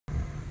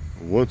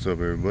What's up,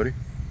 everybody?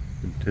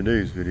 In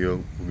today's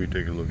video we'll be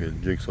taking a look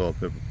at Jigsaw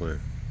pepper plant.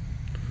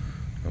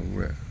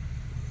 Alright.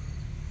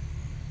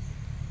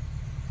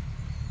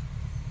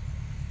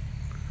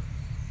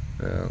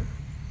 Now,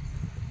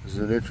 this is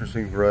an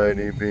interesting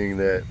variety, being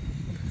that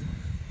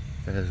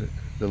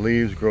the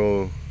leaves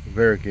grow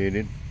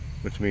variegated,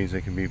 which means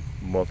they can be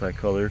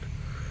multicolored,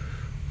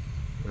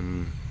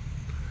 and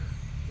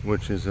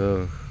which is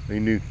a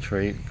unique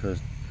trait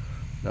because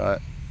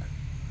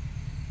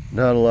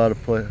not a lot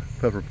of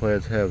pepper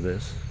plants have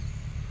this.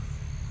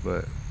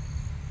 But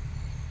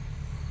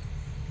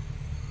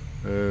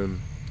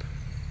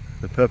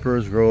the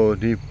peppers grow a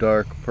deep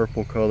dark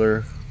purple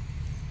color,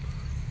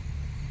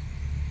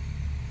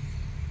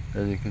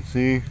 as you can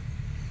see,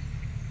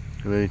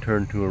 and then they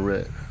turn to a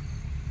red.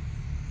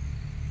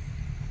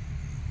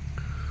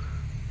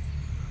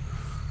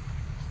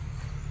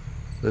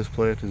 This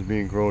plant is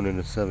being grown in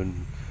a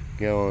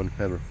 7-gallon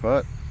pepper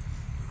pot,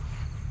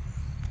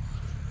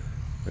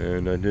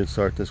 and I did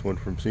start this one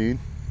from seed.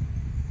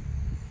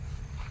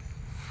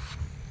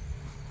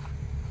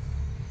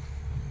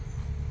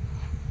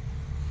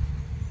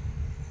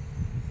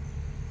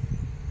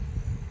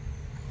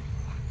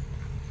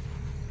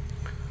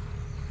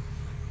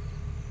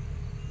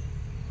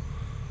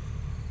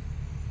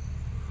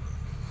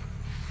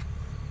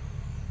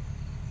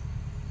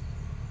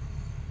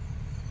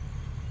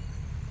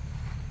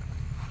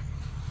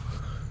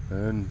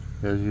 And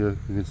as you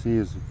can see,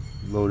 it's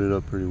loaded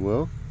up pretty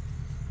well.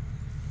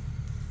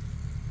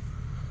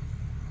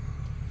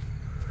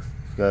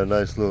 It's got a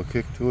nice little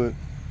kick to it,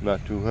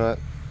 not too hot.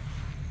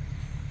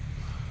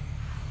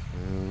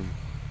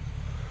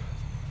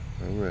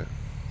 Alright.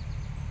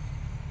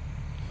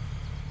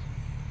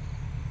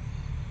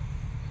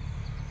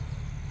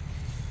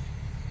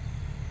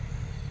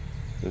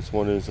 This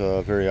one is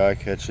very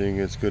eye-catching.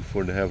 It's good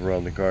for to have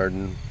around the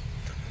garden,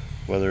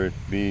 whether it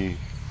be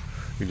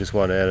you just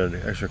want to add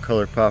an extra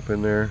color pop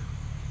in there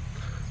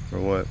or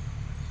what.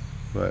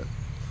 But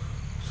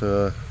it's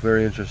a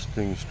very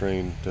interesting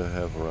strain to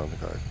have around the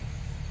garden.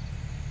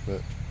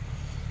 But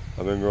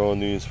I've been growing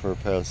these for the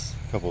past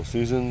couple of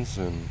seasons,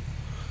 and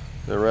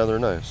they're rather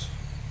nice.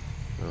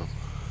 So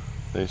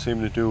they seem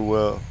to do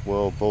well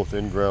both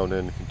in ground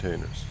and in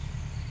containers.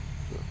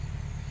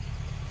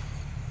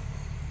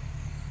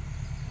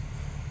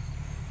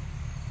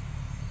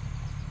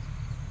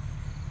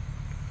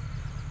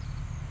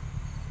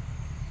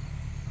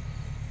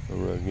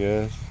 Alright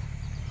guys,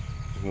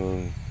 just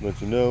going to let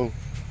you know,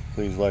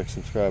 please like,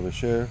 subscribe, and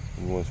share if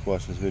you want to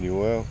watch this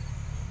video out.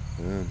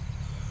 And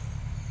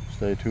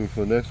stay tuned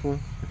for the next one.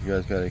 If you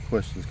guys got any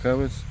questions,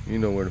 comments, you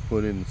know where to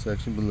put it in the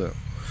section below.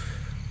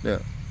 Now,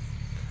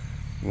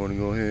 you want to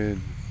go ahead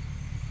and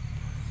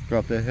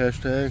drop that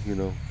hashtag,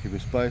 keep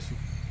it spicy.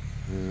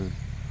 And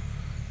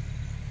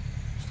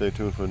stay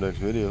tuned for the next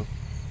video.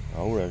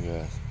 Alright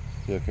guys,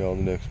 see you on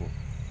the next one.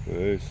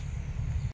 Peace.